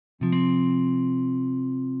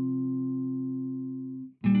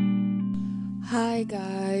Hi,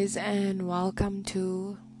 guys, and welcome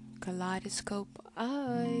to Kaleidoscope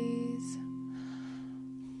Eyes.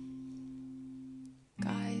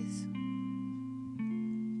 Guys,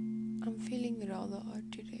 I'm feeling rather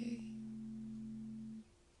odd today.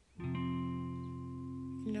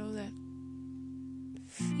 You know that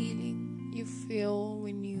feeling you feel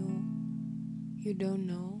when you don't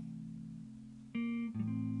know?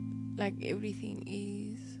 Like everything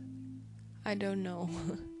is, I don't know.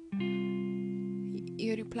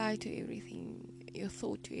 Your reply to everything, your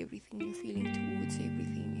thought to everything, your feeling towards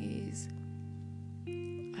everything is,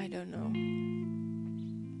 I don't know.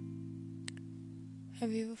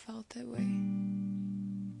 Have you ever felt that way?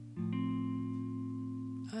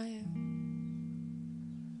 I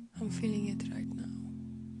am. I'm feeling it right now.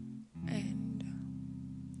 And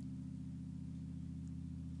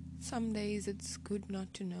some days it's good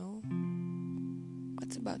not to know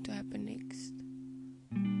what's about to happen next.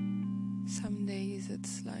 Some days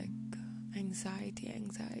it's like anxiety.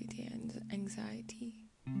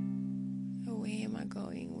 Where am I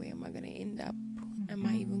going? Where am I going to end up? Am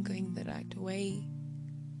I even going the right way?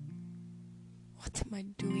 What am I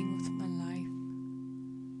doing with my life?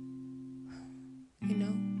 You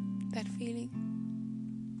know, that feeling,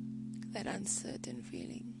 that uncertain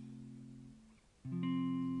feeling.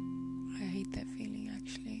 I hate that feeling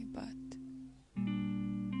actually, but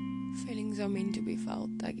feelings are meant to be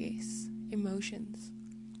felt, I guess. Emotions.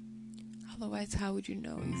 Otherwise, how would you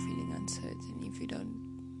know you're feeling uncertain if you don't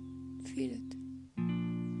feel it?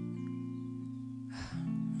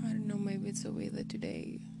 I don't know, maybe it's the weather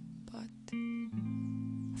today, but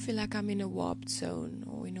I feel like I'm in a warped zone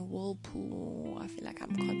or in a whirlpool. I feel like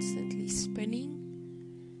I'm constantly spinning.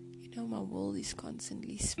 You know, my world is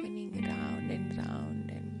constantly spinning round and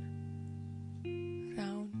round and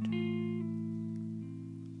round.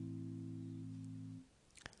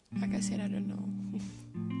 Like I said, I don't know.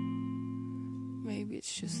 Maybe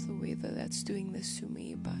it's just the weather that's doing this to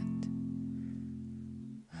me, but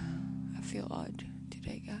I feel odd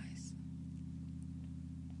today, guys.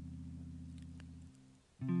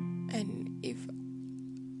 And if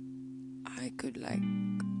I could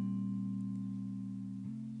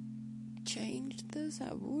change this,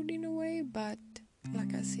 I would in a way, but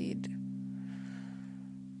like I said,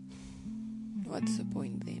 what's the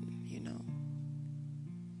point then, you know?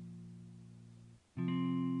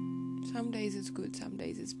 Some days it's good, some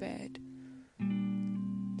days it's bad.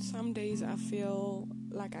 Some days I feel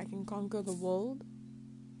like I can conquer the world.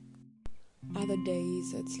 Other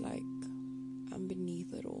days it's like I'm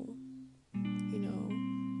beneath it all, you know,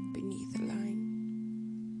 beneath the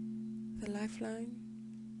line, the lifeline.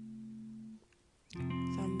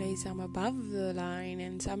 Some days I'm above the line,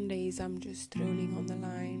 and some days I'm just rolling on the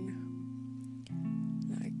line,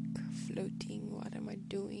 like floating. What am I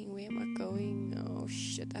doing? Where am I going? Oh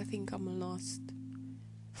shit, I think I'm lost.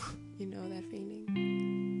 You know that feeling?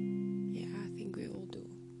 Yeah, I think we all do.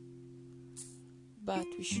 But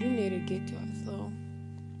we shouldn't let it get to us though,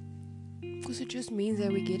 because it just means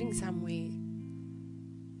that we're getting somewhere.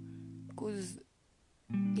 Because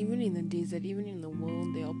even in the desert, even in the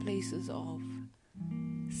world, there are places of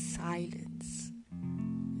silence,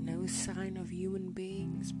 no sign of human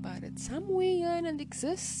beings, but it's somewhere and it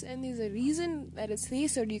exists, and there's a reason that it's there,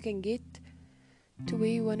 so you can get to where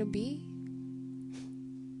you want to be.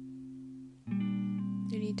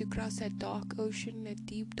 You need to cross that dark ocean, that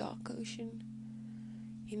deep dark ocean,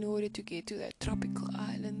 in order to get to that tropical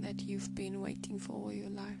island that you've been waiting for all your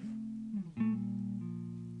life.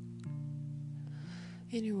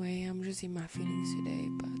 Anyway, I'm just in my feelings today,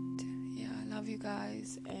 but yeah, I love you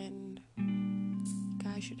guys, and you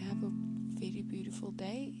guys should have a very beautiful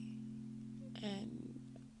day, and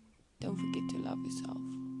don't forget to love yourself.